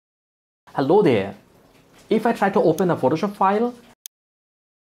Hello there. If I try to open a Photoshop file,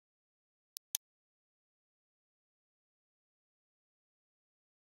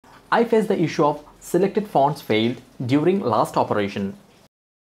 I face the issue of selected fonts failed during last operation.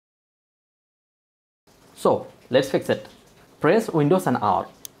 So let's fix it. Press Windows and R.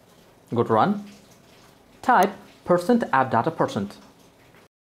 Go to Run. Type %appdata%.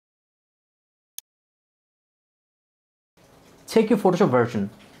 Check your Photoshop version.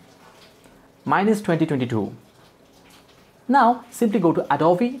 Mine is 2022. Now simply go to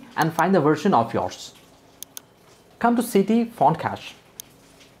Adobe and find the version of yours. Come to City Font Cache.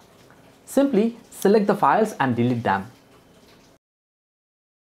 Simply select the files and delete them.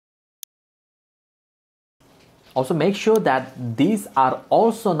 Also make sure that these are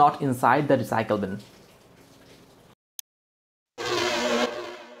also not inside the recycle bin.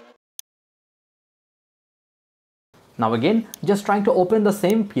 Now again, just trying to open the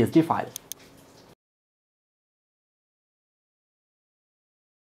same PSD file.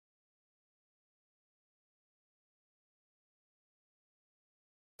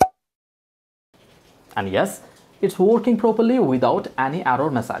 And yes, it's working properly without any error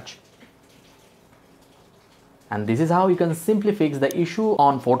message. And this is how you can simply fix the issue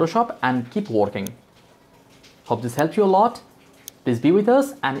on Photoshop and keep working. Hope this helped you a lot. Please be with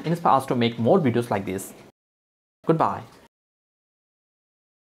us and inspire us to make more videos like this. Goodbye.